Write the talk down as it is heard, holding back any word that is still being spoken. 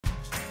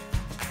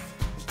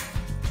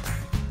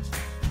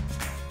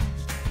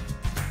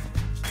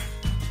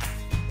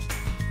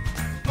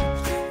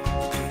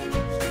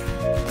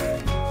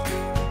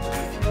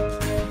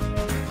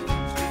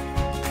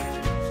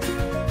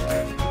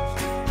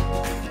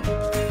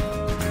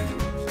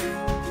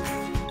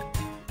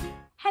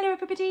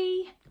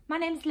My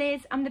name's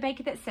Liz, I'm the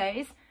baker that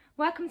sews.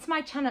 Welcome to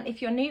my channel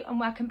if you're new and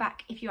welcome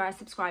back if you are a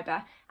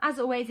subscriber. As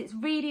always, it's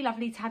really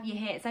lovely to have you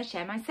here as I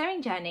share my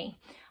sewing journey.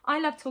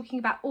 I love talking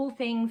about all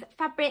things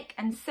fabric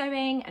and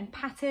sewing and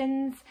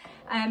patterns.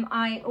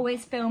 I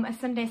always film a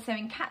Sunday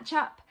sewing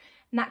catch-up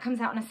and that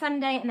comes out on a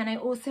Sunday, and then I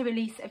also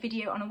release a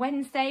video on a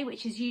Wednesday,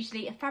 which is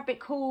usually a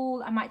fabric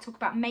haul. I might talk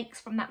about makes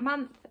from that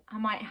month. I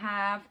might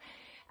have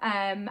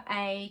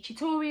a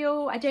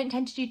tutorial. I don't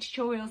tend to do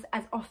tutorials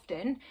as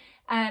often,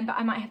 but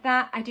I might have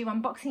that. I do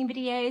unboxing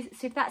videos.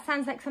 So if that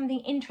sounds like something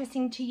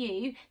interesting to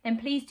you, then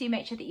please do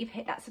make sure that you've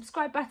hit that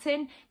subscribe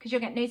button because you'll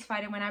get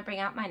notified when I bring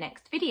out my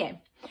next video.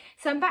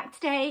 So I'm back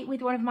today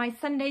with one of my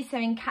Sunday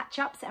sewing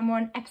catch-ups and we're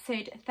on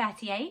episode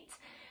 38.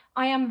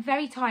 I am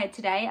very tired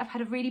today. I've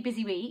had a really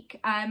busy week.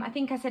 I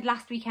think I said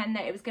last weekend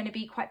that it was going to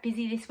be quite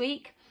busy this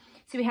week.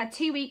 So we had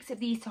 2 weeks of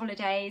the Easter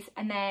holidays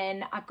and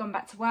then I've gone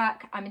back to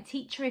work. I'm a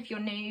teacher if you're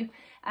new.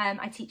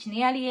 I teach in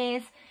the early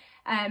years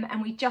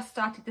and we just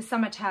started the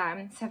summer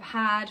term. So I've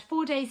had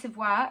 4 days of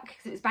work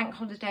because it was bank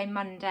holiday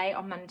Monday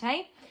on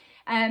Monday.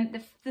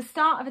 The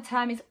start of a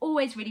term is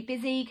always really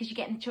busy because you're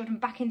getting the children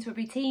back into a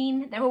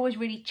routine. They're always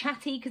really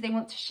chatty because they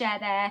want to share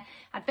their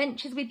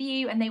adventures with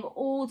you, and they were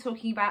all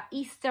talking about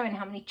Easter and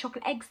how many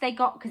chocolate eggs they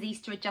got because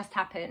Easter had just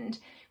happened,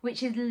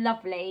 which is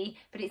lovely,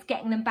 but it's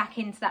getting them back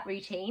into that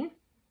routine.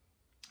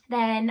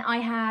 Then I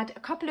had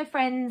a couple of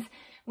friends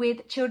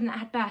with children that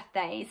had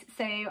birthdays,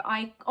 so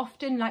I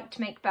often like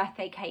to make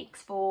birthday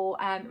cakes for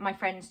my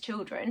friends'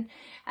 children,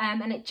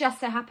 and it just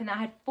so happened that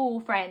I had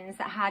 4 friends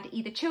that had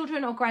either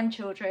children or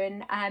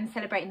grandchildren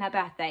celebrating their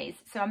birthdays,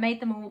 so I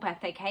made them all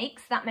birthday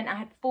cakes. That meant I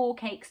had 4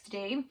 cakes to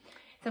do,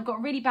 so I've got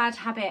a really bad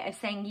habit of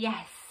saying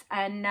yes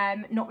and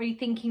not really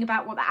thinking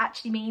about what that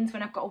actually means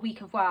when I've got a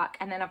week of work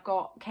and then I've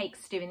got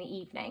cakes to do in the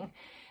evening.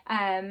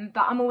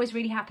 But I'm always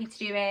really happy to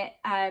do it.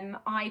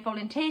 I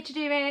volunteered to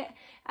do it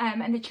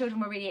and the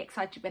children were really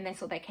excited when they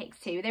saw their cakes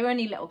too. They were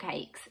only little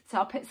cakes, so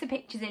I'll put some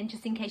pictures in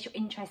just in case you're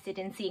interested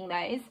in seeing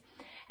those.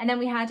 And then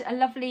we had a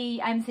lovely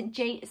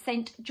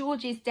St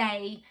George's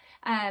Day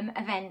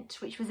event,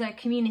 which was a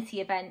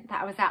community event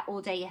that I was at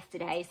all day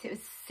yesterday, so it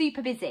was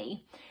super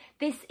busy.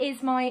 This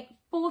is my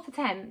 4th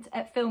attempt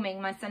at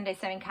filming my Sunday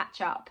sewing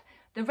catch-up.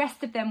 The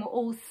rest of them were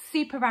all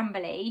super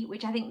rambly,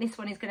 which I think this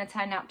one is going to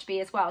turn out to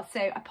be as well.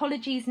 So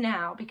apologies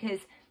now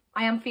because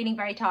I am feeling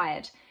very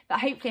tired, but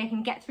hopefully I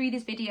can get through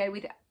this video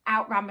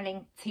without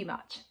rambling too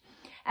much.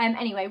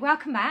 Anyway,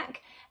 welcome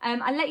back.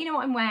 I'll let you know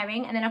what I'm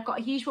wearing, and then I've got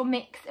a usual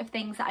mix of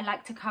things that I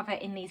like to cover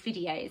in these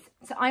videos.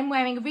 So I'm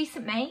wearing a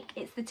recent make.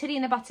 It's the Tilly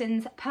and the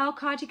Buttons pearl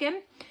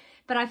cardigan,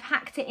 but I've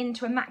hacked it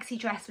into a maxi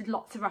dress with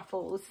lots of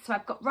ruffles. So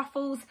I've got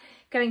ruffles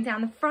going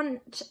down the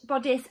front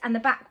bodice and the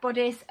back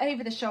bodice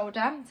over the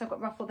shoulder. So I've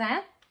got ruffle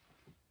there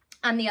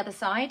and the other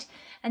side.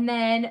 And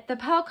then the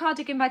pearl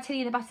cardigan by Tilly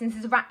and the Buttons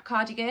is a wrap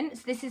cardigan.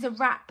 So this is a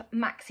wrap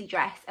maxi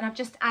dress, and I've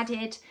just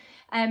added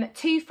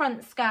 2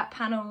 front skirt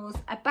panels,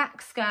 a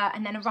back skirt,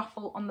 and then a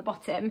ruffle on the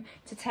bottom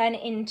to turn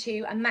it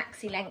into a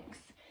maxi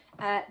length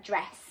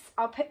dress.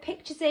 I'll put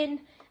pictures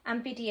in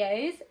and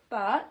videos,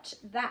 but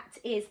that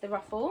is the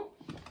ruffle.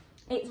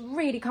 It's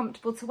really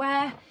comfortable to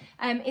wear.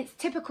 It's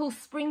typical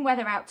spring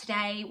weather out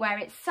today where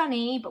it's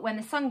sunny, but when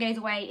the sun goes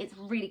away, it's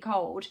really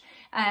cold.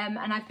 And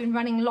I've been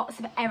running lots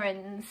of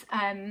errands,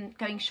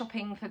 going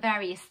shopping for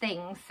various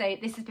things. So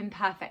this has been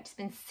perfect. It's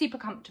been super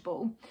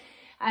comfortable.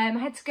 I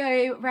had to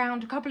go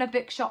around a couple of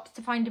bookshops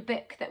to find a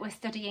book that we're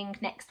studying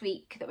next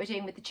week that we're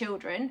doing with the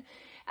children.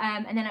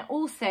 And then I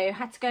also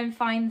had to go and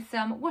find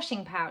some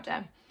washing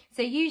powder.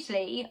 So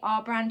usually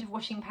our brand of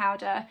washing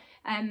powder,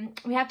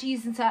 we have to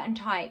use a certain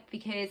type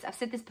because I've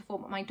said this before,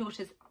 but my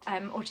daughter's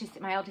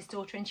autistic, my eldest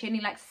daughter, and she only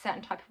likes a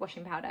certain type of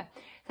washing powder.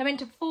 So I went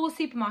to 4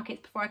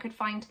 supermarkets before I could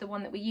find the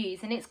one that we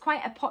use, and it's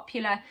quite a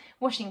popular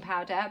washing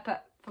powder,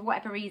 but for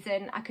whatever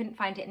reason I couldn't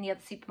find it in the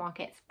other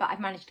supermarkets, but I've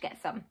managed to get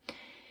some.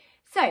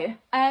 So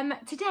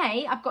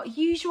today I've got a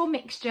usual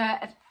mixture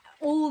of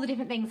all the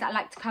different things that I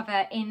like to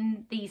cover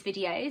in these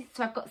videos.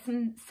 So I've got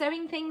some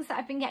sewing things that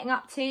I've been getting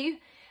up to.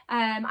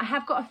 I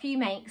have got a few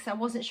makes. I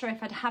wasn't sure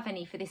if I'd have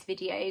any for this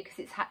video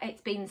because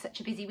it's been such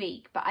a busy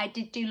week, but I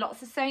did do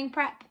lots of sewing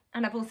prep,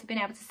 and I've also been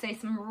able to sew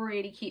some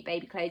really cute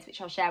baby clothes,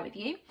 which I'll share with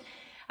you.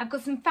 I've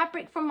got some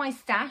fabric from my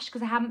stash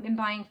because I haven't been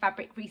buying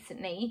fabric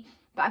recently,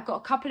 but I've got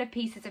a couple of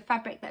pieces of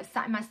fabric that have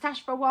sat in my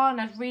stash for a while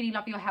and I'd really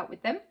love your help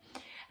with them.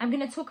 I'm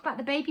going to talk about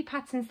the baby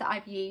patterns that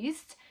I've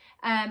used,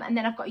 and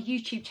then I've got a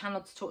YouTube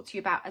channel to talk to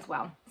you about as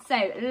well.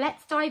 So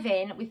let's dive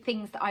in with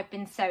things that I've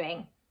been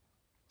sewing.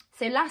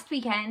 So last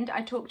weekend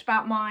I talked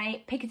about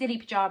my Piccadilly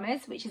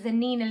pyjamas, which is a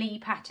Nina Lee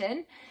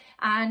pattern,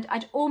 and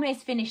I'd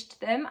almost finished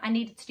them. I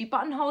needed to do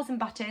buttonholes and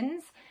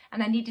buttons,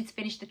 and I needed to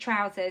finish the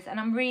trousers, and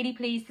I'm really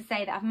pleased to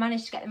say that I've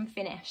managed to get them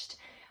finished.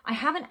 I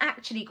haven't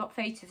actually got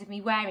photos of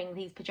me wearing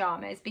these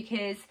pyjamas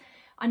because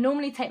I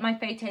normally take my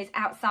photos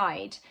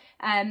outside,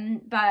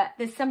 but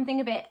there's something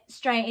a bit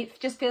strange. It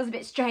just feels a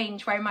bit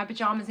strange wearing my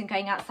pajamas and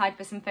going outside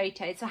for some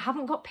photos. So I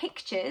haven't got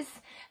pictures,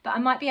 but I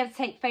might be able to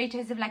take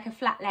photos of like a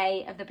flat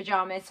lay of the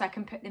pajamas so I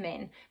can put them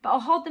in. But I'll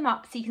hold them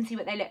up so you can see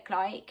what they look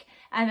like.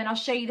 And then I'll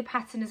show you the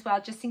pattern as well,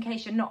 just in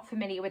case you're not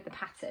familiar with the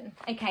pattern.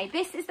 Okay,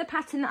 this is the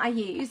pattern that I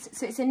use.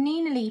 So it's a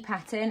Nina Lee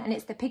pattern and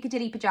it's the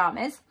Piccadilly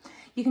pajamas.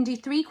 You can do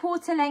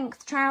 3/4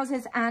 length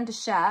trousers and a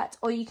shirt,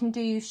 or you can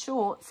do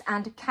shorts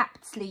and a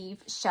capped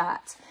sleeve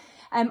shirt.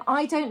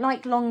 I don't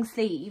like long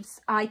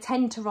sleeves. I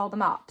tend to roll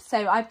them up.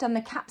 So I've done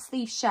the cap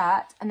sleeve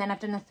shirt and then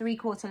I've done a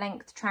 3/4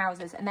 length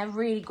trousers, and they're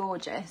really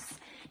gorgeous.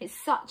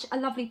 It's such a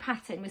lovely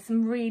pattern with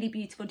some really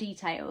beautiful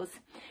details.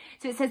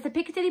 So it says the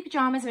Piccadilly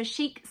pyjamas are a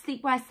chic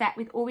sleepwear set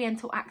with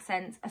oriental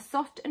accents, a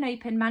soft and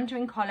open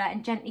mandarin collar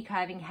and gently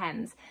curving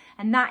hems.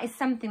 And that is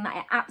something that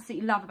I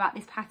absolutely love about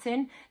this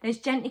pattern. Those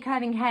gently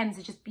curving hems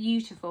are just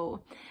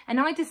beautiful. And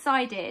I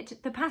decided,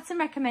 the pattern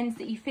recommends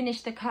that you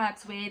finish the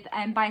curves with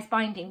bias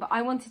binding, but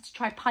I wanted to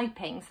try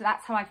piping. So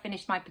that's how I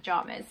finished my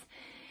pyjamas.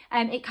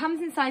 It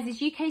comes in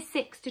sizes UK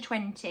 6 to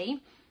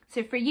 20.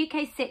 So for a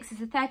UK 6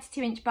 is a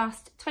 32-inch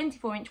bust,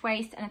 24-inch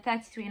waist and a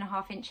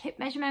 33.5-inch hip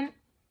measurement.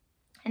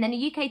 And then a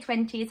UK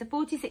 20 is a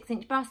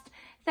 46-inch bust,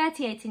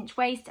 38-inch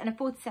waist and a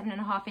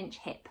 47.5-inch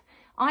hip.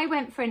 I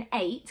went for an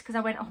 8 because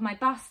I went off my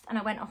bust and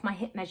I went off my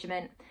hip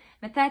measurement.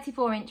 I'm a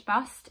 34-inch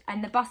bust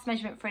and the bust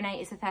measurement for an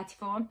 8 is a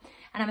 34. And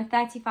I'm a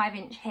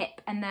 35-inch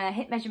hip and the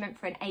hip measurement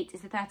for an 8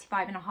 is a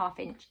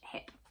 35.5-inch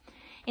hip.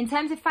 In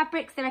terms of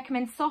fabrics, they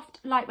recommend soft,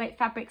 lightweight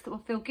fabrics that will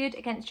feel good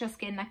against your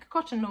skin, like a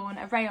cotton lawn,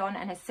 a rayon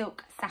and a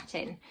silk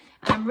satin.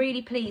 And I'm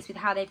really pleased with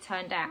how they've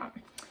turned out.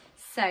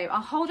 So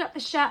I'll hold up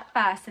the shirt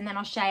first and then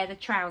I'll share the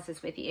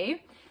trousers with you.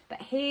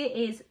 But here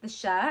is the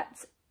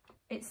shirt.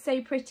 It's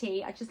so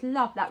pretty. I just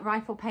love that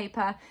rifle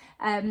paper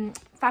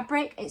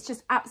fabric. It's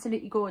just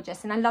absolutely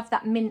gorgeous. And I love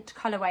that mint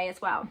colourway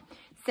as well.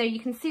 So you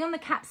can see on the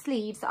cap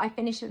sleeves that I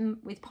finished them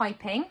with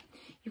piping.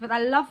 You've got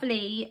that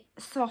lovely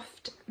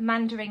soft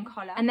mandarin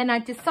collar. And then I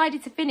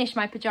decided to finish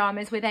my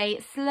pyjamas with a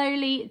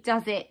Slowly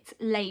Does It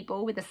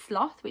label with a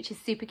sloth, which is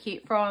super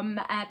cute, from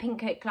Pink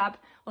Coat Club,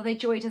 although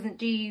Joy doesn't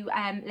do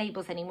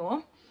labels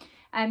anymore.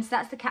 So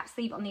that's the cap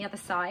sleeve on the other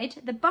side.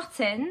 The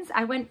buttons,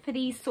 I went for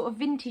these sort of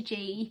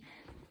vintagey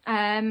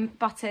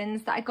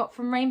buttons that I got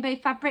from Rainbow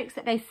Fabrics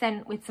that they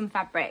sent with some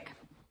fabric.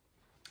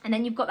 And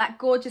then you've got that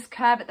gorgeous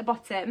curve at the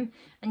bottom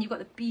and you've got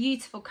the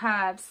beautiful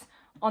curves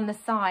on the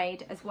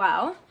side as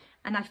well.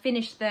 And I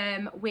finished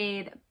them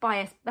with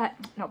I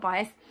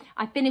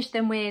finished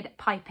them with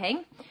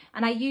piping,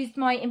 and I used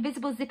my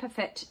invisible zipper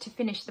foot to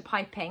finish the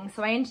piping.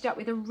 So I ended up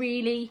with a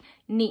really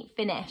neat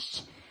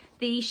finish.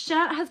 The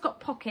shirt has got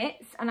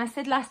pockets, and I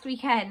said last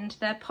weekend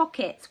the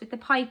pockets with the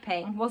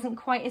piping wasn't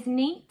quite as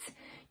neat.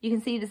 You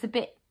can see there's a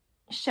bit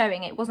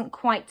showing, it wasn't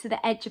quite to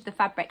the edge of the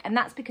fabric, and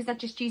that's because I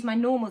just used my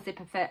normal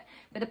zipper foot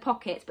for the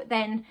pockets, but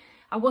then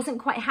I wasn't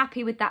quite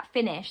happy with that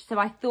finish, so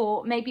I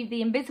thought maybe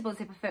the invisible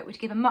zipper foot would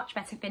give a much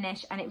better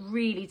finish, and it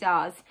really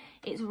does.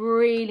 It's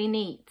really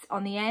neat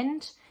on the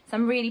end, so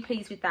I'm really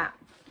pleased with that.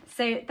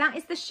 So that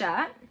is the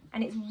shirt,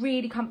 and it's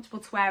really comfortable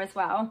to wear as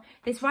well.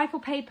 This rifle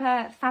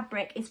paper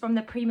fabric is from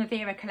the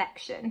Primavera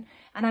collection,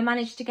 and I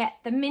managed to get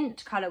the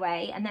mint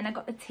colourway, and then I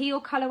got the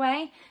teal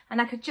colourway, and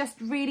I could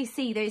just really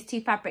see those two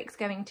fabrics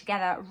going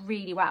together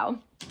really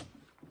well.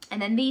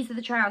 And then these are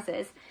the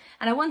trousers,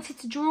 and I wanted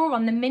to draw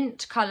on the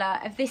mint colour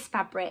of this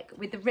fabric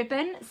with the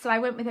ribbon, so I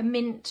went with a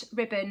mint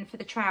ribbon for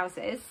the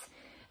trousers.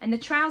 And the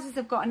trousers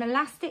have got an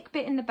elastic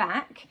bit in the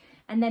back,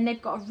 and then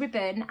they've got a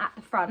ribbon at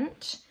the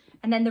front,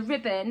 and then the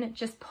ribbon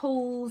just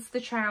pulls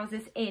the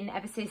trousers in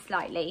ever so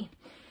slightly.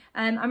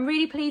 I'm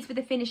really pleased with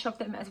the finish of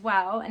them as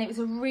well, and it was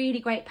a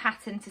really great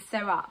pattern to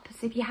sew up.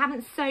 So if you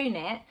haven't sewn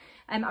it,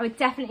 I would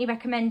definitely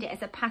recommend it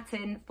as a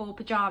pattern for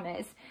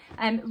pyjamas.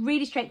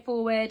 Really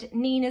straightforward.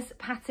 Nina's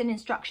pattern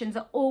instructions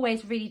are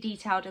always really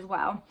detailed as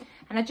well.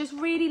 And I just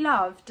really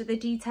loved the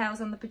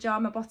details on the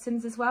pyjama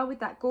bottoms as well, with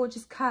that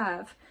gorgeous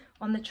curve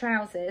on the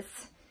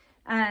trousers.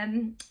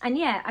 And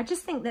yeah, I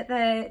just think that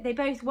they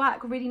both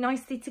work really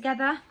nicely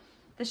together,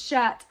 the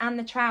shirt and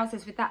the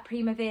trousers, with that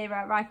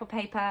Primavera rifle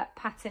paper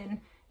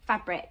pattern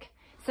fabric.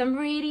 So I'm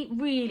really,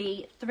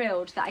 really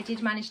thrilled that I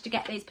did manage to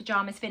get those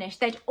pyjamas finished.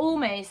 They'd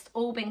almost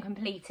all been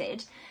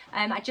completed.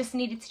 I just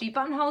needed to do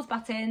buttonholes,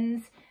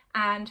 buttons,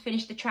 and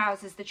finish the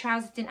trousers. The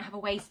trousers didn't have a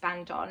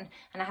waistband on,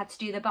 and I had to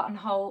do the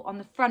buttonhole on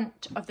the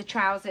front of the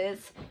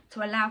trousers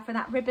to allow for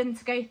that ribbon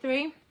to go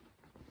through.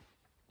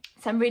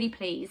 So I'm really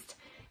pleased.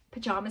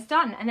 Pyjamas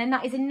done. And then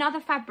that is another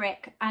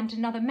fabric and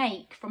another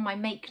make from my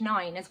Make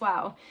 9 as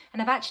well.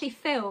 And I've actually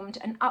filmed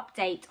an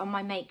update on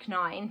my Make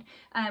 9,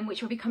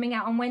 which will be coming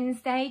out on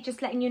Wednesday,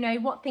 just letting you know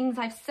what things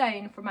I've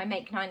sewn from my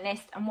Make 9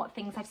 list and what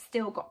things I've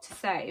still got to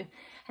sew.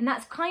 And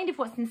that's kind of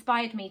what's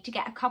inspired me to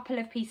get a couple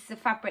of pieces of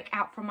fabric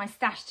out from my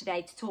stash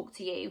today to talk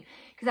to you,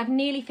 because I've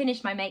nearly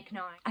finished my Make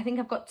 9. I think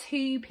I've got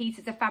 2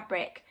 pieces of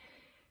fabric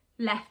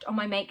left on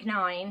my make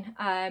 9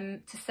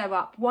 to sew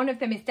up. One of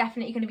them is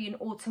definitely going to be an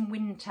autumn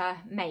winter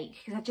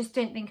make, because I just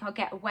don't think I'll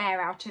get a wear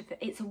out of it.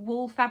 It's a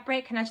wool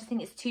fabric and I just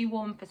think it's too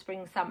warm for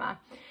spring summer.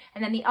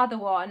 And then the other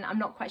one, I'm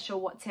not quite sure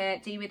what to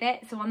do with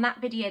it. So on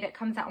that video that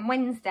comes out on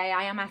Wednesday,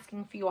 I am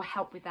asking for your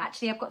help with that.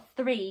 Actually, I've got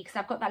 3, because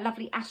I've got that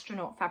lovely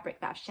astronaut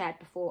fabric that I've shared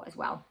before as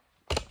well.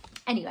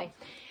 Anyway,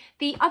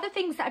 the other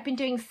things that I've been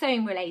doing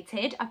sewing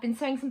related, I've been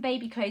sewing some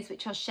baby clothes,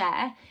 which I'll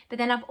share, but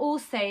then I've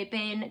also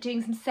been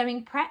doing some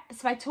sewing prep.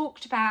 So I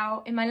talked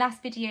about in my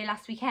last video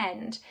last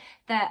weekend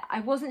that I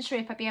wasn't sure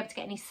if I'd be able to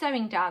get any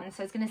sewing done,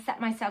 so I was going to set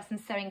myself some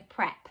sewing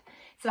prep.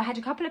 So I had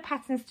a couple of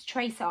patterns to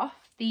trace off.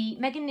 The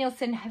Megan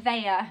Nielsen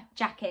Havea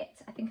jacket,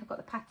 I think I've got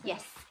the pattern,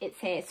 yes, it's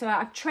here. So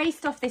I've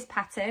traced off this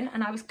pattern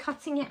and I was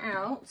cutting it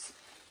out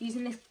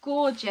using this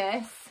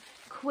gorgeous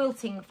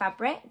quilting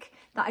fabric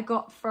that I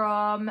got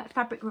from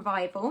Fabric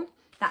Revival.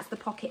 That's the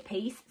pocket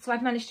piece. So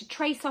I've managed to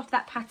trace off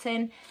that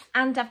pattern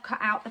and I've cut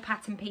out the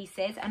pattern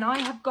pieces, and I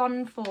have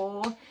gone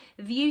for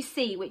View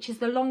C, which is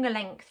the longer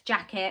length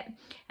jacket,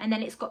 and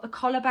then it's got the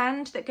collar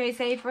band that goes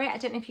over it. I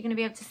don't know if you're going to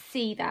be able to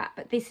see that,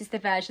 but this is the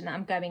version that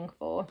I'm going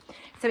for.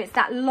 So it's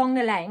that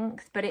longer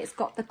length, but it's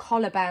got the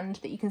collar band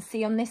that you can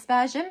see on this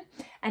version,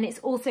 and it's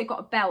also got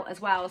a belt as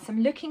well. So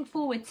I'm looking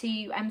forward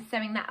to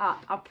sewing that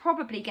up. I'll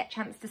probably get a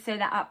chance to sew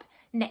that up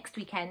next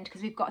weekend,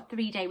 because we've got a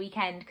 3-day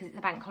weekend because it's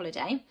a bank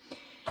holiday.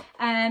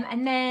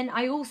 And then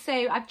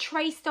I've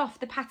traced off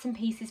the pattern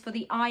pieces for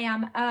the I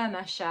Am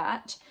Irma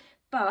shirt,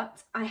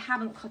 but I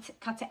haven't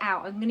cut it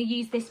out. I'm going to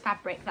use this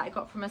fabric that I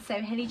got from a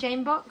Sew Hilly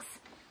Jane box.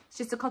 It's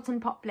just a cotton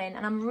poplin,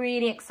 and I'm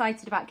really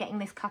excited about getting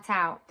this cut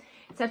out.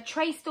 So I've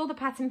traced all the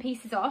pattern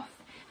pieces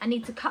off. I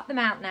need to cut them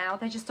out now.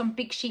 They're just on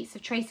big sheets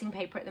of tracing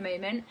paper at the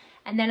moment.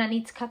 And then I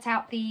need to cut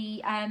out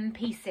the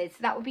pieces. So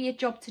that will be a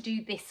job to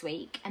do this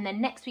week. And then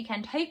next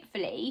weekend,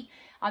 hopefully,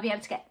 I'll be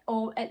able to get,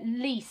 or at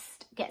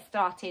least get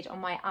started on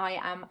my I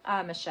Am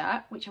Irma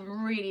shirt, which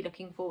I'm really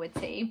looking forward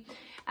to.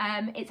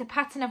 It's a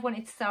pattern I've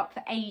wanted to sew up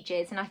for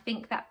ages, and I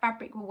think that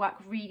fabric will work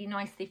really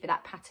nicely for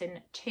that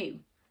pattern too.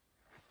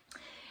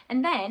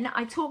 And then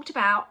I talked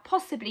about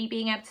possibly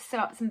being able to sew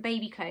up some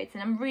baby clothes,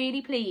 and I'm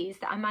really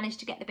pleased that I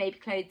managed to get the baby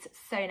clothes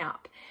sewn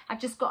up.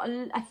 I've just got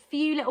a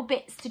few little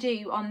bits to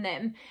do on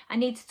them. I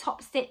need to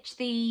top stitch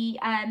the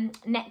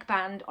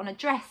neckband on a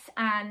dress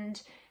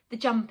and the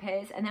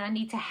jumpers, and then I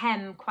need to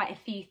hem quite a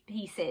few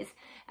pieces.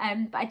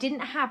 But I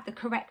didn't have the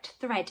correct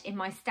thread in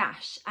my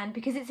stash, and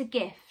because it's a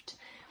gift,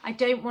 I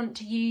don't want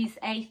to use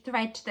a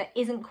thread that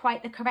isn't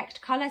quite the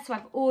correct colour, so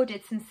I've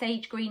ordered some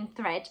sage green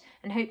thread,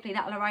 and hopefully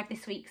that'll arrive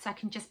this week so I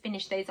can just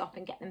finish those off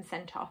and get them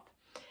sent off.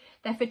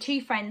 They're for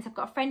 2 friends. I've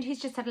got a friend who's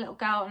just had a little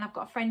girl, and I've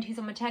got a friend who's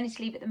on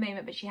maternity leave at the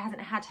moment, but she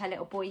hasn't had her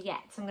little boy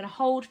yet. So I'm going to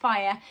hold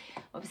fire,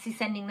 obviously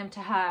sending them to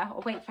her,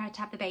 or wait for her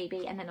to have the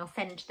baby, and then I'll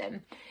send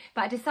them.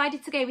 But I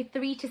decided to go with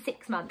 3 to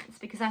 6 months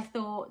because I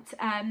thought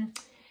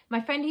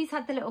my friend who's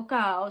had the little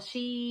girl,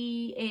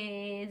 she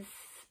is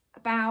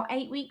about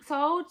 8 weeks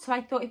old, so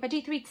I thought if I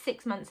do 3 to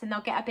 6 months, then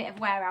they'll get a bit of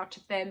wear out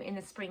of them in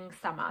the spring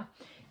summer.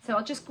 So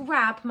I'll just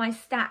grab my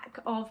stack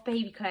of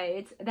baby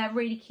clothes. They're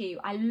really cute.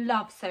 I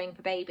love sewing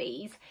for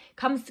babies.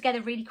 Comes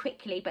together really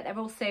quickly, but they're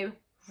also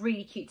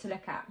really cute to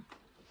look at.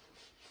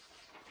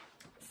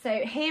 So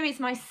here is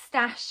my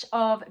stash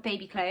of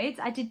baby clothes.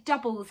 I did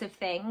doubles of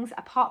things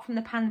apart from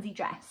the pansy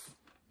dress.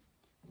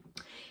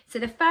 So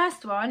the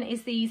first one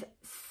is these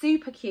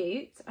super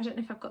cute, I don't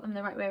know if I've got them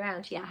the right way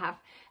around, yeah I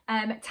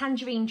have,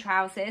 tangerine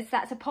trousers.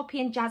 That's a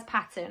poppy and jazz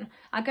pattern.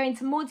 I'll go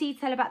into more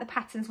detail about the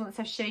patterns once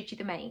I've showed you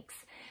the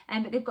makes.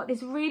 But they've got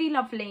this really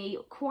lovely,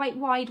 quite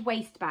wide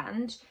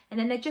waistband, and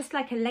then they're just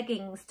like a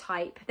leggings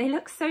type. They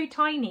look so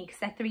tiny because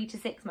they're 3 to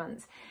 6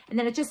 months. And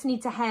then I just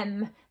need to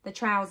hem the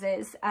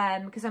trousers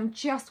because I'm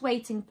just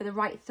waiting for the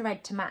right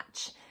thread to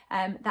match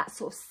that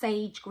sort of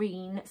sage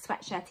green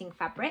sweatshirting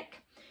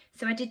fabric.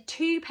 So I did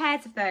 2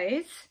 pairs of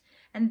those,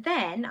 and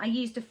then I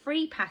used a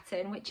free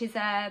pattern, which is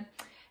a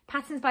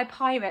Patterns by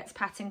Pirates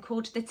pattern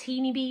called the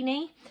Teeny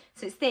Beanie.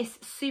 So it's this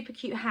super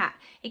cute hat.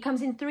 It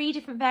comes in 3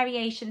 different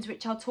variations,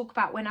 which I'll talk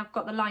about when I've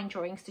got the line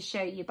drawings to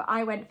show you, but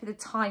I went for the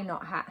tie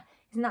knot hat.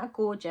 Isn't that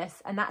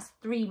gorgeous? And that's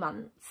 3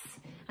 months.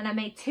 And I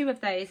made 2 of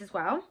those as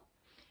well.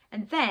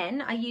 And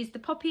then I used the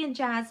Poppy and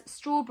Jazz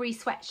strawberry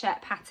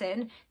sweatshirt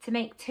pattern to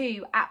make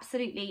 2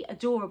 absolutely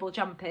adorable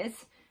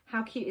jumpers.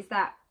 How cute is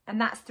that? And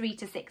that's 3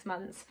 to 6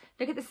 months.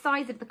 Look at the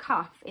size of the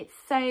cuff. It's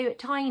so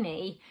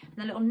tiny. And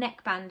the little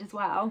neckband as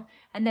well.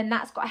 And then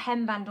that's got a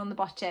hemband on the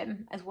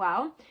bottom as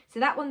well. So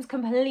that one's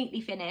completely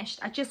finished.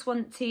 I just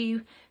want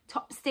to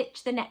top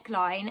stitch the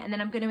neckline, and then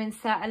I'm going to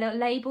insert a little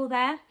label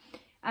there.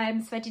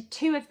 So I did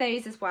 2 of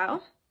those as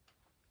well.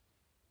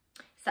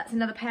 So that's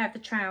another pair of the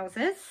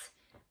trousers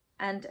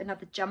and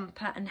another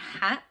jumper and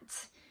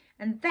hat.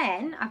 And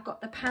then I've got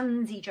the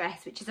pansy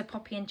dress, which is a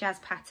Poppy and Jazz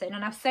pattern.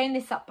 And I've sewn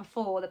this up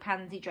before, the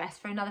pansy dress,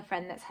 for another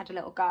friend that's had a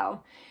little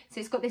girl.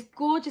 So it's got this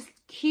gorgeous,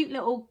 cute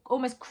little,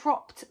 almost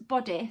cropped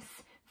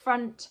bodice,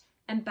 front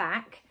and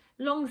back,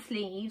 long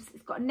sleeves.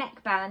 It's got a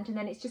neckband, and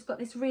then it's just got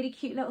this really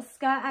cute little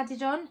skirt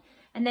added on.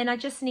 And then I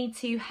just need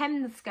to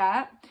hem the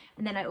skirt,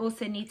 and then I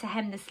also need to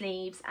hem the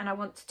sleeves, and I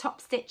want to top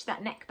stitch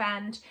that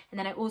neckband, and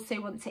then I also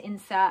want to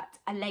insert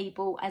a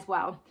label as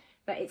well.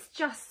 But it's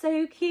just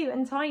so cute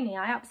and tiny.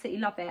 I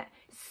absolutely love it.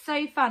 It's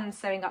so fun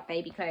sewing up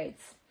baby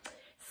clothes.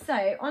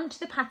 So onto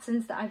the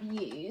patterns that I've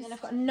used, and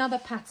I've got another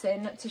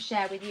pattern to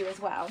share with you as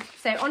well.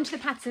 So onto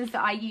the patterns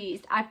that I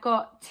used, I've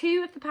got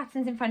 2 of the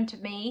patterns in front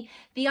of me.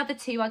 The other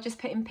 2 I'll just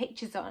put in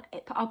pictures on.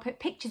 I'll put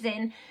pictures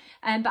in,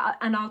 and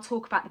I'll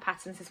talk about the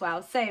patterns as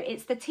well. So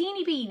it's the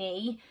Teeny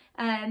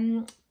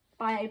Beanie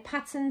by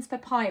Patterns for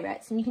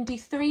Pirates, and you can do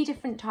 3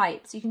 different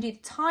types. You can do the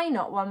tie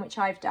knot one, which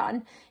I've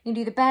done. You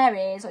can do the bear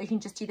ears, or you can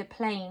just do the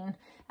plain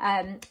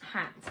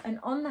hat. And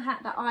on the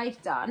hat that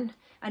I've done,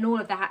 and all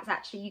of the hats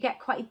actually, you get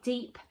quite a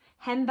deep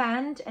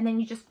hemband, and then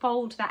you just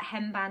fold that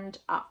hemband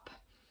up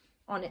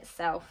on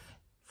itself,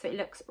 so it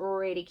looks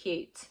really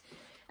cute.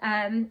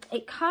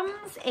 It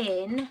comes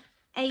in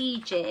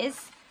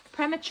ages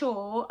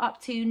premature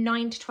up to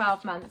 9 to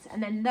 12 months,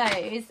 and then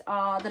those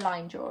are the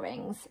line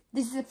drawings.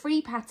 This is a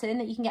free pattern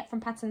that you can get from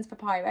Patterns for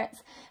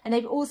Pirates, and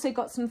they've also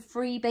got some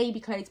free baby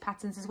clothes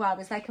patterns as well.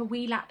 There's like a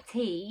wee lap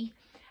tee.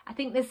 I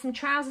think there's some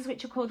trousers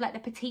which are called like the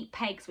petite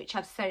pegs, which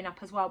I've sewn up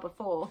as well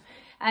before.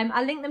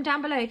 I'll link them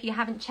down below if you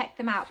haven't checked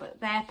them out,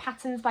 but they're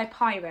Patterns by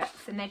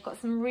Pirates, and they've got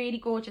some really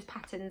gorgeous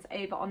patterns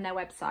over on their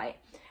website.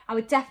 I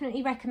would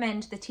definitely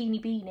recommend the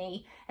Teeny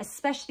Beanie,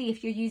 especially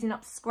if you're using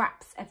up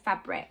scraps of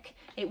fabric.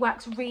 It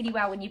works really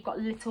well when you've got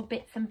little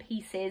bits and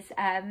pieces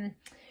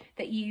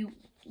that you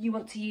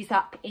want to use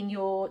up in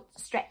your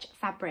stretch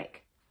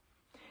fabric.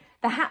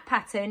 The hat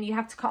pattern, you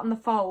have to cut on the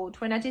fold.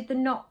 When I did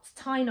the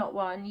tie knot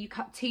one, you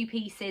cut 2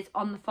 pieces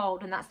on the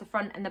fold, and that's the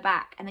front and the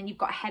back, and then you've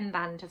got a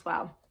hemband as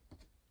well.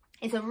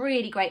 It's a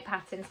really great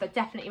pattern, so I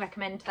definitely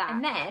recommend that.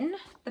 And then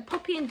the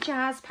Poppy and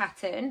Jazz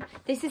pattern,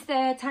 this is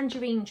the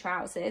tangerine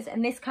trousers,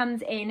 and this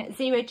comes in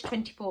 0 to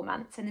 24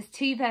 months, and there's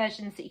 2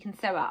 versions that you can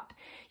sew up.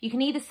 You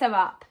can either sew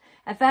up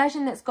a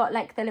version that's got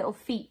like the little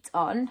feet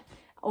on,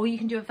 or you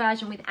can do a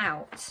version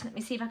without. Let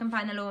me see if I can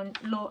find the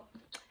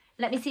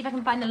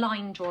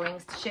line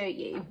drawings to show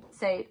you.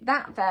 So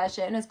that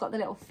version has got the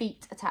little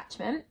feet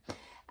attachment,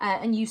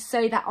 and you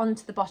sew that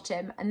onto the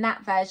bottom, and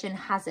that version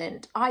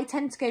hasn't. I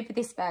tend to go for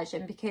this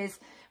version because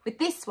with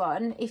this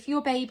one, if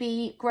your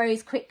baby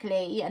grows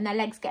quickly and their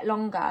legs get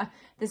longer,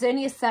 there's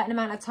only a certain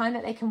amount of time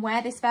that they can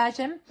wear this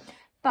version.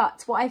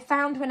 But what I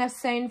found when I've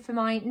sewn for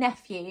my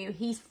nephew,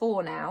 he's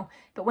 4 now,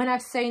 but when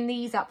I've sewn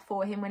these up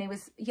for him when he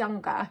was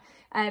younger,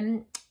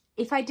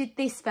 if I did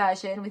this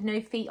version with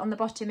no feet on the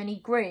bottom and he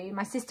grew,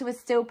 my sister would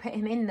still put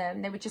him in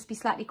them. They would just be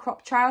slightly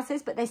cropped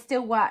trousers, but they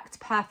still worked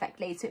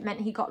perfectly. So it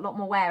meant he got a lot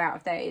more wear out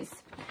of those.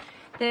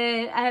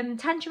 The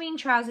tangerine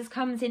trousers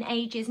comes in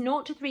ages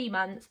 0 to 3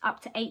 months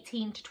up to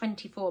 18 to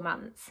 24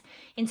 months.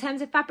 In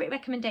terms of fabric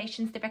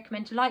recommendations, they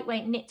recommend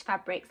lightweight knit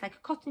fabrics like a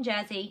cotton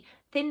jersey,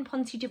 thin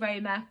Ponte di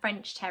Roma,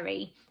 French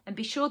terry, and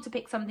be sure to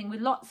pick something with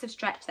lots of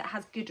stretch that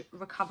has good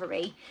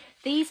recovery.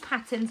 These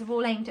patterns are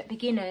all aimed at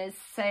beginners,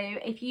 so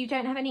if you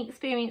don't have any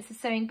experience of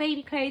sewing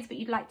baby clothes but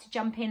you'd like to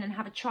jump in and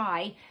have a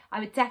try, I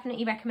would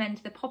definitely recommend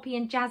the Poppy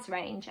and Jazz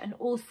range, and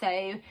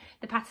also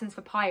the Patterns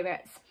for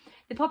Pirates.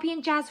 The Poppy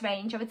and Jazz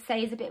range, I would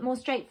say, is a bit more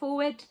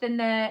straightforward than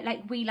the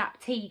like wee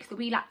lap tee, because the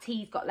wee lap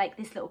tee's got like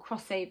this little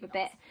crossover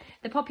bit.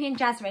 The Poppy and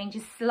Jazz range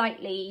is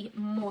slightly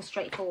more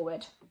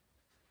straightforward.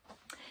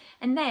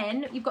 And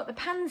then you've got the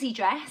pansy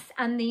dress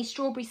and the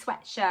strawberry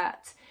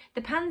sweatshirt.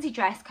 The pansy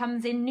dress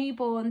comes in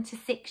newborn to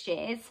 6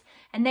 years,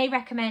 and they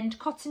recommend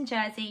cotton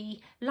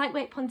jersey,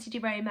 lightweight Ponte di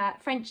Roma,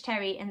 French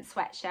terry and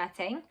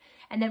sweatshirting.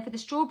 And then for the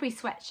strawberry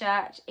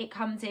sweatshirt, it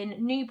comes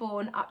in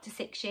newborn up to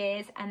 6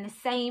 years, and the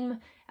same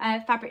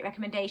fabric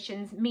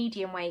recommendations: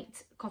 medium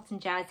weight cotton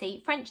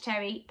jersey, French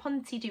terry,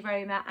 Ponte di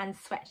Roma and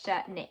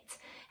sweatshirt knit.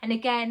 And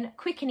again,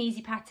 quick and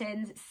easy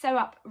patterns, sew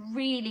up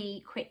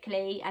really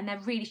quickly, and they're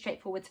really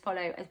straightforward to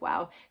follow as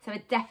well. So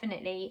I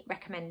definitely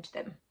recommend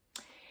them.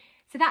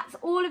 So that's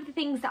all of the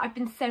things that I've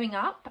been sewing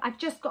up. I've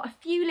just got a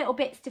few little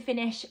bits to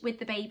finish with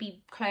the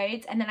baby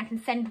clothes, and then I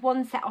can send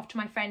one set off to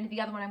my friend, the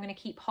other one I'm going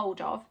to keep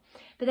hold of.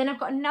 But then I've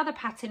got another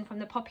pattern from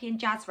the Poppy and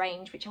Jazz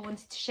range, which I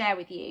wanted to share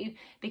with you,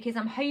 because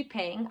I'm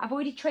hoping, I've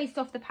already traced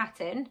off the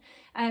pattern.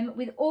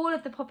 With all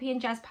of the Poppy and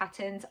Jazz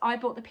patterns, I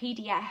bought the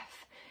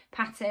PDF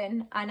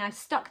pattern and I've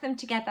stuck them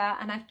together,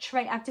 and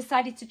I've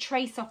decided to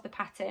trace off the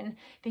pattern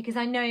because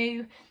I know,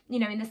 you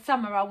know, in the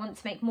summer I want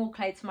to make more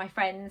clothes for my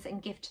friends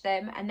and gift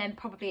them, and then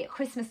probably at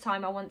Christmas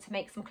time I want to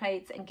make some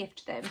clothes and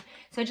gift them.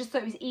 So I just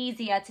thought it was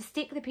easier to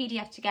stick the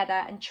PDF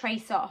together and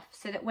trace off,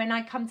 so that when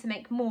I come to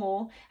make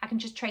more, I can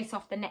just trace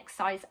off the next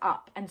size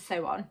up and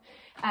so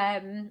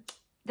on.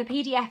 The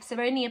PDFs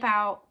are only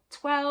about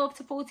 12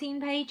 to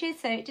 14 pages,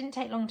 so it didn't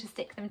take long to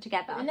stick them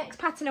together. The next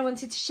pattern I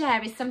wanted to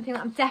share is something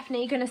that I'm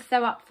definitely going to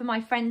sew up for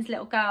my friend's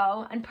little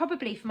girl, and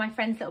probably for my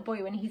friend's little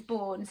boy when he's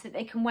born, so that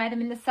they can wear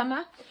them in the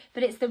summer.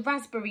 But it's the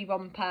Raspberry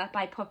Romper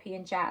by Poppy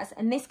and Jazz,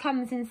 and this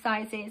comes in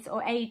sizes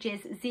or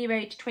ages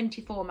 0 to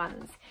 24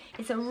 months.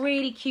 It's a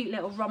really cute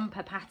little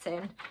romper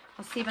pattern.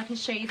 I'll see if I can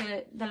show you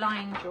the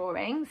line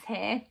drawings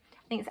here.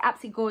 think it's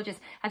absolutely gorgeous.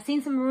 I've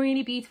seen some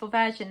really beautiful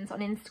versions on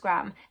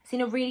Instagram. I've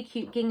seen a really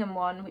cute gingham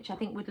one, which I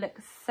think would look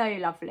so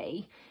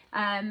lovely. So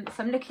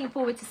I'm looking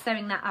forward to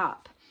sewing that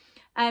up.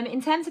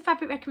 In terms of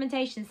fabric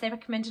recommendations, they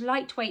recommend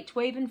lightweight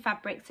woven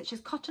fabrics such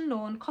as cotton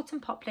lawn, cotton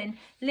poplin,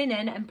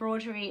 linen, and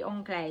broderie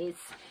anglaise.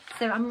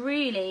 So I'm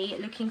really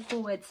looking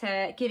forward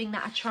to giving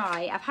that a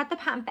try. I've had the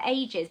pattern for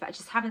ages, but I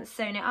just haven't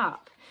sewn it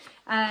up.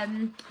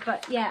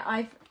 But yeah,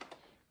 I've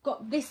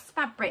got this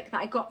fabric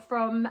that I got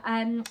from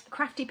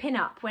Crafty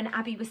Pinup when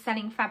Abby was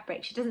selling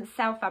fabric. She doesn't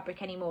sell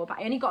fabric anymore, but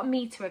I only got a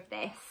metre of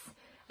this.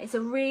 It's a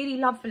really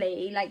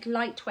lovely, like,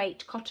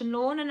 lightweight cotton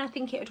lawn, and I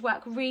think it would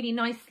work really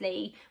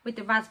nicely with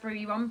the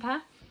raspberry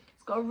romper.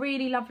 It's got a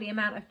really lovely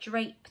amount of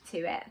drape to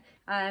it.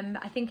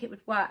 I think it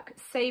would work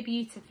so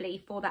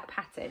beautifully for that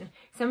pattern.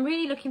 So I'm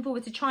really looking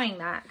forward to trying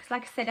that, because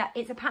like I said,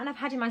 it's a pattern I've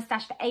had in my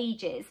stash for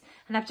ages,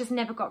 and I've just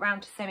never got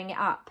around to sewing it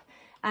up.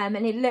 And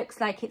it looks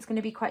like it's going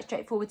to be quite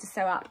straightforward to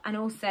sew up, and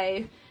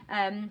also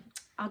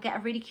I'll get a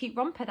really cute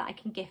romper that I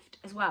can gift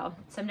as well.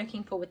 So I'm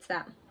looking forward to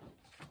that.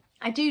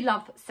 I do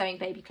love sewing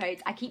baby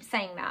clothes. I keep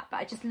saying that, but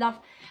I just love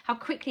how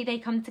quickly they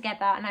come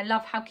together, and I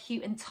love how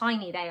cute and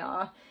tiny they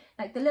are.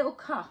 Like the little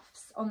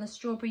cuffs on the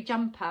strawberry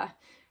jumper,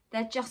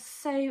 they're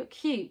just so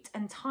cute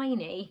and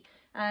tiny.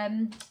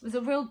 It was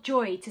a real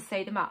joy to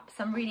sew them up,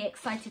 so I'm really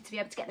excited to be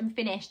able to get them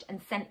finished and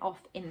sent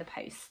off in the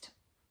post.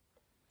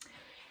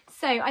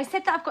 So I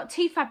said that I've got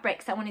two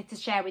fabrics I wanted to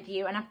share with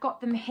you, and I've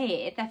got them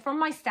here. They're from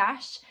my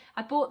stash.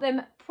 I bought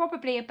them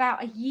probably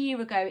about a year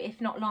ago,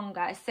 if not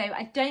longer. So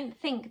I don't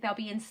think they'll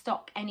be in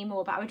stock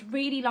anymore, but I would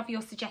really love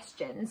your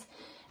suggestions.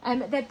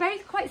 They're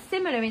both quite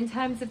similar in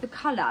terms of the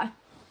colour.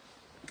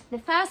 The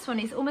first one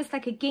is almost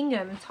like a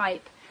gingham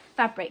type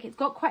fabric. It's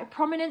got quite a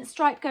prominent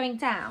stripe going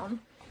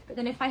down, but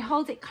then if I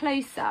hold it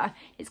closer,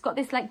 it's got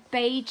this like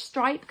beige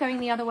stripe going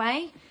the other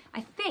way.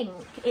 I think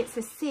it's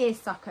a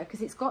seersucker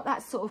because it's got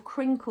that sort of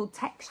crinkled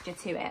texture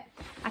to it.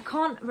 I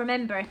can't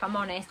remember, if I'm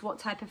honest, what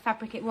type of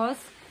fabric it was,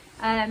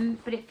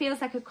 but it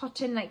feels like a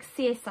cotton, like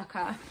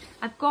seersucker.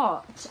 I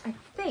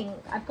think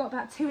I've got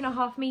about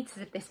 2.5 meters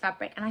of this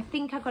fabric, and I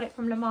think I got it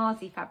from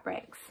Lamazi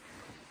Fabrics.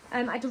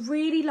 I'd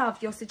really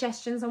love your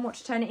suggestions on what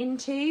to turn it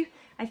into.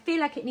 I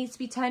feel like it needs to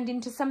be turned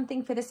into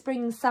something for the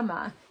spring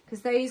summer,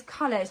 because those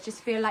colours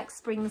just feel like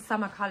spring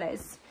summer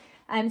colours.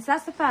 So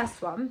that's the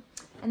first one.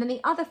 And then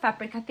the other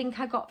fabric I think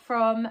I got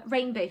from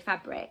Rainbow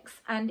Fabrics,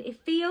 and it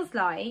feels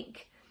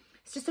like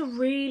it's just a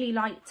really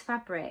light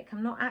fabric.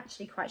 I'm not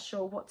actually quite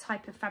sure what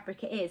type of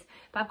fabric it is,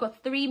 but I've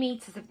got 3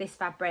 meters of this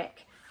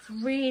fabric. It's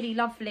really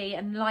lovely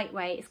and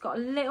lightweight. It's got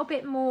a little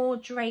bit more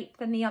drape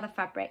than the other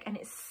fabric, and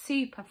it's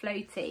super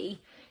floaty.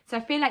 So I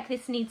feel like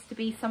this needs to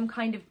be some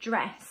kind of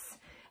dress.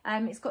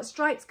 It's got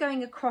stripes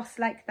going across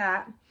like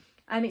that.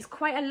 It's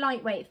quite a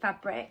lightweight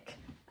fabric.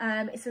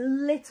 It's a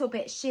little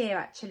bit sheer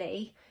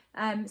actually.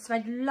 So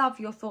I'd love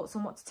your thoughts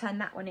on what to turn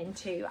that one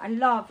into. I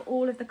love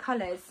all of the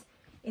colours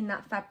in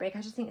that fabric.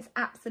 I just think it's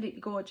absolutely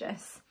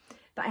gorgeous,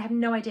 but I have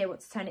no idea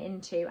what to turn it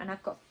into, and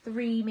I've got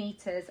 3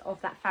 meters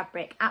of that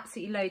fabric.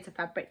 Absolutely loads of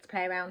fabric to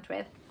play around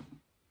with.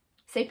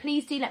 So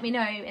please do let me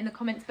know in the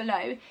comments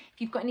below if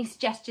you've got any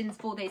suggestions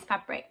for those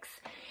fabrics.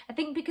 I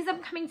think because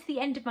I'm coming to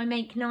the end of my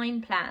Make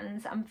 9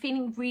 plans, I'm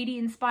feeling really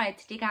inspired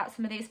to dig out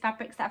some of those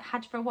fabrics that I've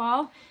had for a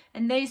while.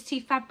 And those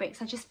 2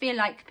 fabrics, I just feel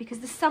like, because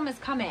the summer's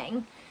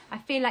coming, I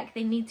feel like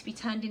they need to be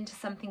turned into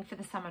something for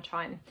the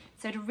summertime.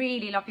 So I'd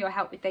really love your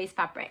help with those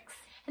fabrics.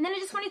 And then I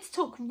just wanted to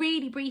talk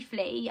really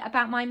briefly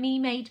about my Me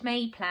Made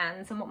May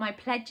plans and what my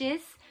pledge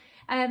is.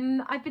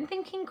 I've been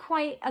thinking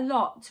quite a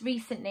lot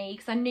recently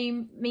because I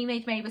knew Me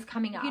Made May was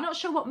coming up. If you're not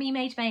sure what Me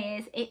Made May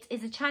is, it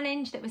is a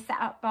challenge that was set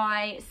up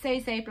by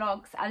Sozo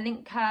Blogs. I'll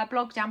link her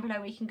blog down below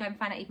where you can go and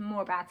find out even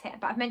more about it,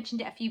 but I've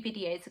mentioned it a few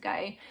videos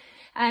ago.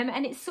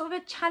 And it's sort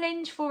of a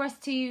challenge for us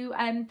to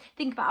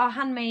think about our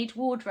handmade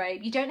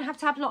wardrobe. You don't have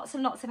to have lots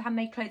and lots of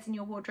handmade clothes in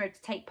your wardrobe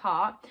to take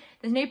part.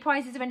 There's no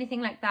prizes or anything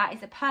like that.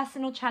 It's a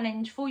personal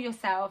challenge for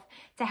yourself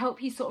to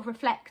help you sort of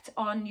reflect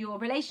on your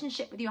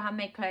relationship with your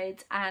handmade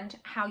clothes and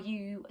how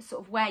you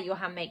sort of wear your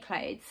handmade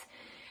clothes.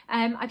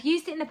 I've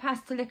used it in the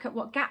past to look at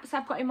what gaps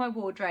I've got in my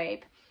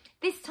wardrobe.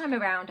 This time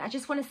around, I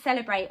just want to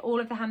celebrate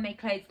all of the handmade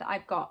clothes that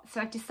I've got.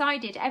 So I've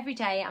decided every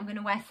day I'm going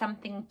to wear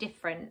something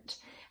different.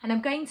 And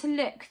I'm going to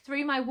look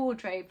through my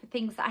wardrobe for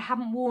things that I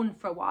haven't worn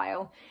for a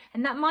while.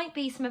 And that might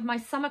be some of my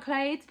summer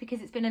clothes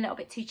because it's been a little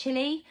bit too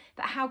chilly.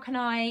 But how can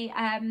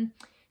I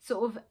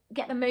sort of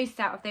get the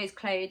most out of those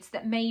clothes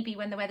that maybe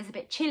when the weather's a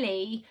bit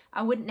chilly,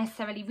 I wouldn't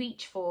necessarily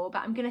reach for.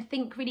 But I'm going to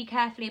think really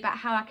carefully about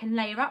how I can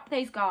layer up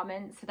those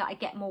garments so that I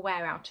get more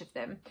wear out of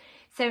them.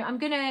 So I'm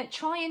going to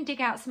try and dig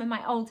out some of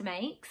my older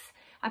makes.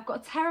 I've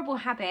got a terrible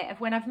habit of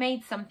when I've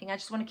made something, I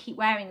just want to keep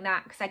wearing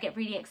that because I get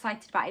really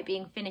excited about it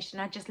being finished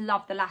and I just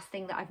love the last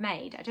thing that I've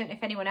made. I don't know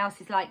if anyone else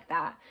is like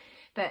that,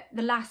 but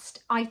the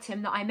last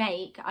item that I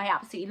make, I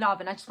absolutely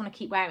love and I just want to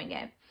keep wearing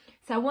it.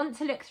 So I want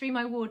to look through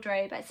my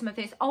wardrobe at some of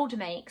those older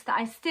makes that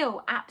I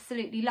still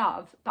absolutely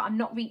love, but I'm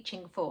not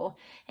reaching for.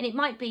 And it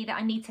might be that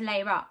I need to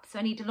layer up. So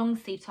I need a long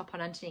sleeve top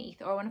on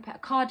underneath, or I want to put a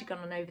cardigan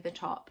on over the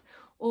top.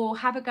 or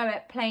have a go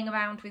at playing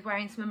around with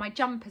wearing some of my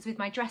jumpers with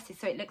my dresses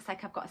so it looks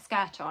like I've got a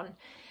skirt on.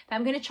 But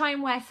I'm going to try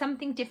and wear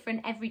something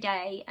different every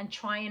day and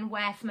try and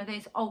wear some of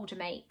those older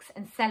makes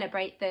and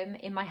celebrate them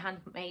in my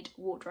handmade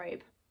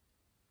wardrobe.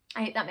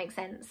 I hope that makes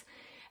sense.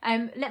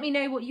 Let me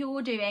know what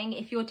you're doing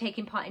if you're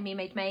taking part in Me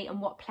Made May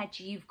and what pledge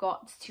you've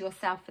got to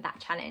yourself for that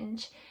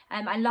challenge.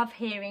 I love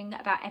hearing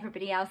about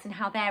everybody else and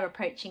how they're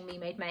approaching Me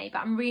Made May, but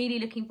I'm really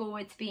looking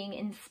forward to being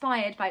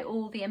inspired by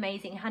all the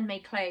amazing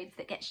handmade clothes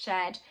that get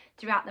shared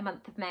throughout the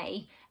month of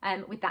May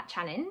with that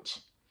challenge.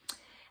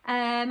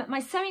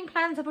 My sewing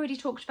plans I've already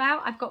talked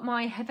about. I've got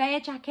my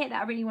Havea jacket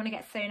that I really want to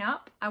get sewn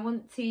up. I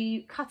want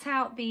to cut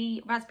out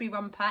the raspberry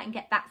romper and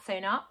get that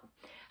sewn up.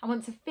 I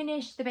want to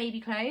finish the baby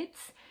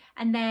clothes.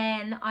 And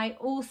then I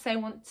also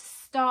want to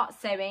start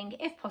sewing,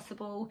 if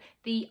possible,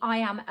 the I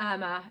Am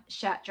Irma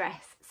shirt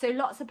dress. So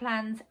lots of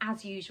plans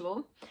as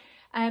usual.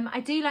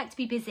 I do like to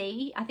be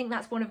busy. I think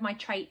that's one of my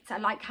traits. I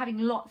like having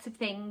lots of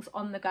things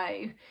on the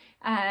go.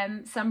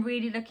 So I'm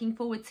really looking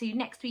forward to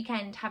next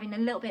weekend having a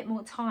little bit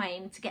more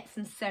time to get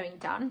some sewing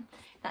done.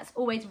 That's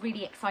always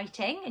really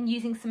exciting, and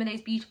using some of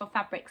those beautiful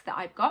fabrics that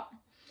I've got.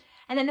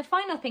 And then the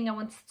final thing I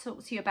wanted to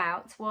talk to you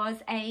about was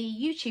a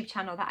YouTube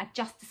channel that I've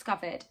just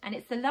discovered, and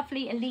it's the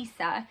lovely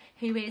Elisa,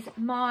 who is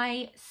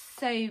My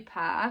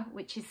Sewper,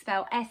 which is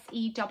spelled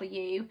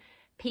SEWPER,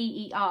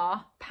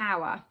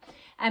 Power.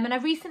 And I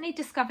recently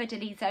discovered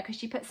Elisa because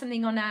she put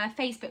something on a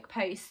Facebook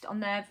post on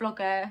the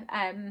vlogger,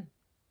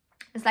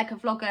 it's like a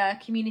vlogger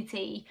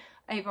community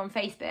over on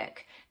Facebook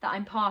that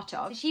I'm part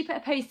of. So she put a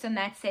post on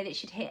there to say that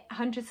she'd hit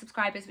 100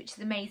 subscribers, which is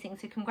amazing.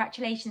 So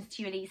congratulations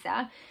to you,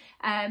 Elisa.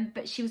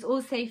 But she was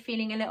also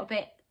feeling a little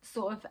bit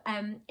sort of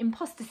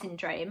imposter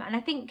syndrome. And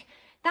I think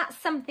that's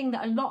something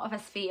that a lot of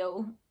us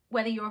feel,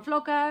 whether you're a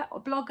vlogger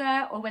or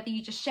blogger, or whether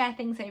you just share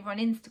things over on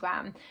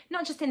Instagram,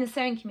 not just in the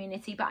sewing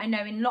community, but I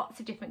know in lots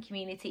of different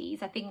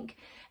communities. I think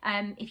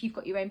if you've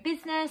got your own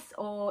business,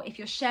 or if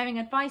you're sharing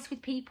advice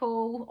with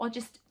people, or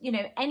just, you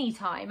know,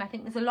 anytime, I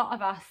think there's a lot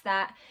of us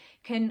that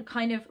can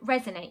kind of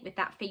resonate with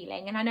that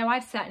feeling. And I know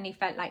I've certainly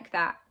felt like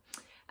that.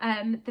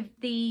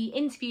 The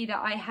interview that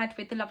I had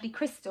with the lovely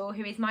Crystal,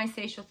 who is my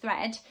social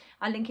thread,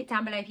 I'll link it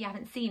down below if you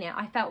haven't seen it.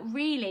 I felt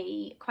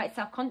really quite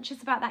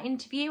self-conscious about that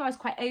interview. I was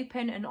quite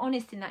open and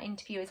honest in that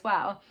interview as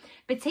well,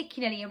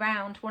 particularly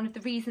around one of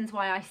the reasons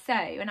why I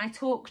sew. And I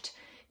talked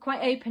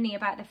quite openly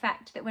about the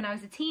fact that when I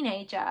was a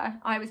teenager,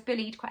 I was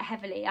bullied quite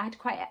heavily. I had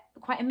quite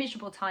a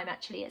miserable time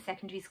actually at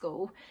secondary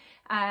school,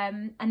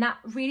 and that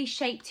really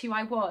shaped who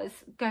I was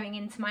going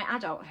into my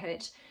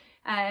adulthood.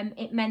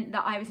 It meant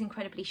that I was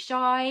incredibly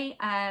shy.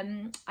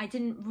 I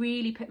didn't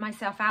really put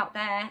myself out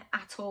there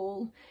at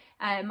all.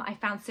 I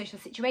found social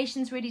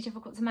situations really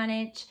difficult to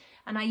manage,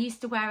 and I used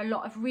to wear a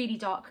lot of really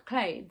dark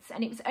clothes.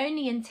 And it was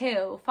only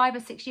until 5 or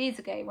 6 years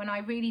ago when I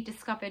really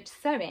discovered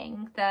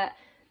sewing that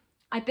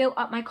I built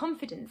up my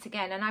confidence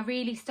again, and I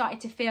really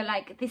started to feel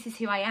like this is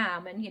who I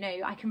am, and, you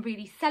know, I can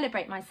really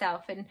celebrate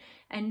myself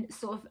and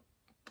sort of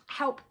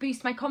help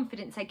boost my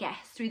confidence, I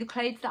guess, through the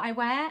clothes that I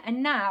wear.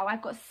 And now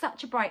I've got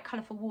such a bright,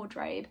 colourful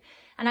wardrobe,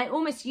 and I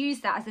almost use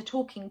that as a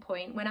talking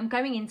point when I'm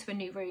going into a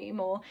new room,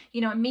 or,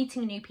 you know, I'm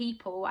meeting new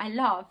people. I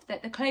love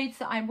that the clothes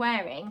that I'm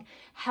wearing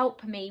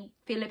help me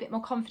feel a bit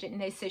more confident in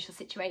those social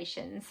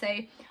situations. So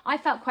I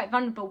felt quite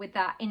vulnerable with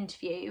that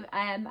interview,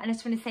 and I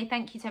just want to say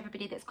thank you to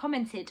everybody that's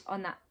commented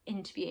on that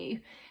interview.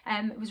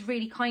 It was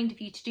really kind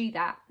of you to do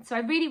that. So I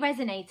really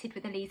resonated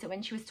with Elisa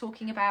when she was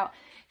talking about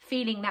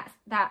feeling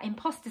that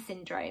imposter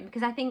syndrome,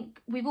 because I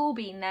think we've all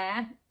been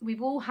there,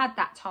 we've all had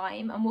that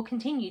time, and we'll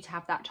continue to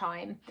have that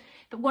time.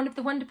 But one of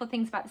the wonderful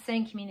things about the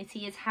sewing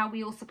community is how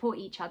we all support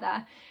each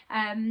other.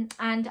 And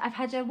I've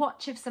had a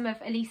watch of some of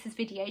Elisa's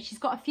videos. She's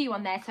got a few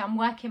on there, so I'm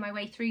working my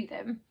way through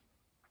them.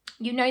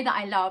 You know that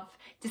I love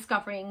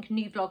discovering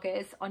new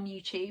vloggers on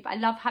YouTube. I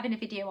love having a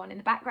video on in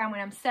the background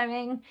when I'm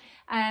sewing.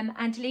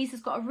 And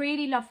Elisa's got a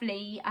really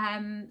lovely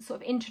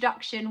sort of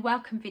introduction,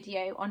 welcome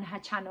video on her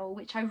channel,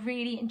 which I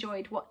really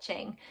enjoyed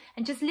watching.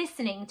 And just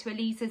listening to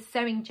Elisa's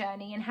sewing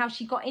journey and how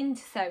she got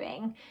into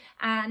sewing,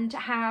 and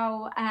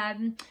how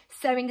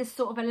sewing has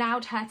sort of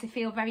allowed her to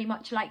feel very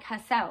much like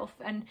herself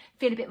and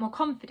feel a bit more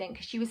confident,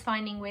 because she was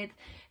finding with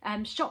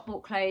shop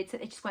bought clothes that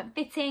they just weren't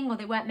fitting, or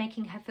they weren't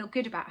making her feel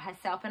good about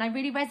herself. And I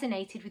really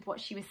resonated with what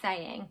she was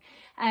saying.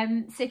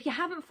 So if you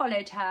haven't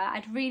followed her,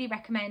 I'd really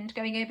recommend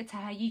going over to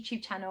her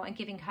YouTube channel and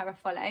giving her a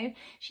follow.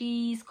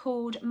 She's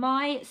called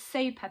My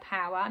Sewper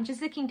Power. I'm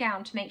just looking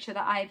down to make sure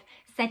that I've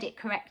said it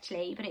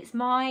correctly, but it's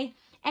My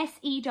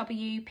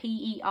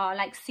SEWPER,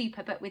 like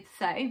super but with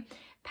sew,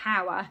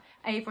 Power,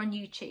 over on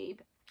YouTube.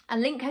 I'll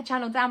link her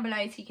channel down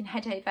below so you can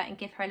head over and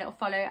give her a little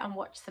follow and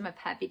watch some of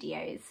her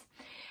videos.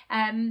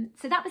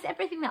 So that was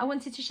everything that I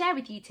wanted to share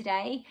with you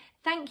today.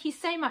 Thank you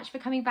so much for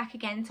coming back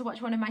again to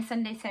watch one of my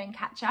Sunday sewing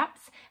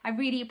catch-ups. I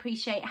really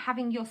appreciate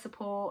having your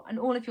support and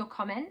all of your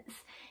comments.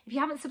 If you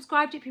haven't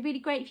subscribed, it'd be really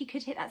great if you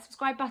could hit that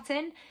subscribe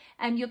button.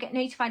 You'll get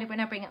notified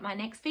when I bring up my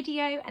next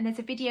video, and there's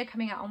a video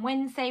coming out on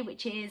Wednesday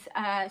which is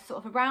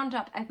sort of a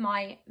roundup of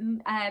my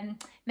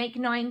make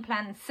 9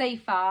 plans so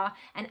far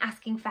and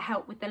asking for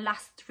help with the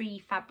last 3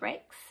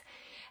 fabrics.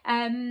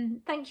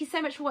 Thank you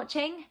so much for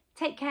watching.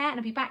 Take care, and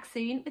I'll be back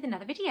soon with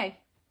another video.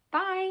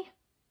 Bye.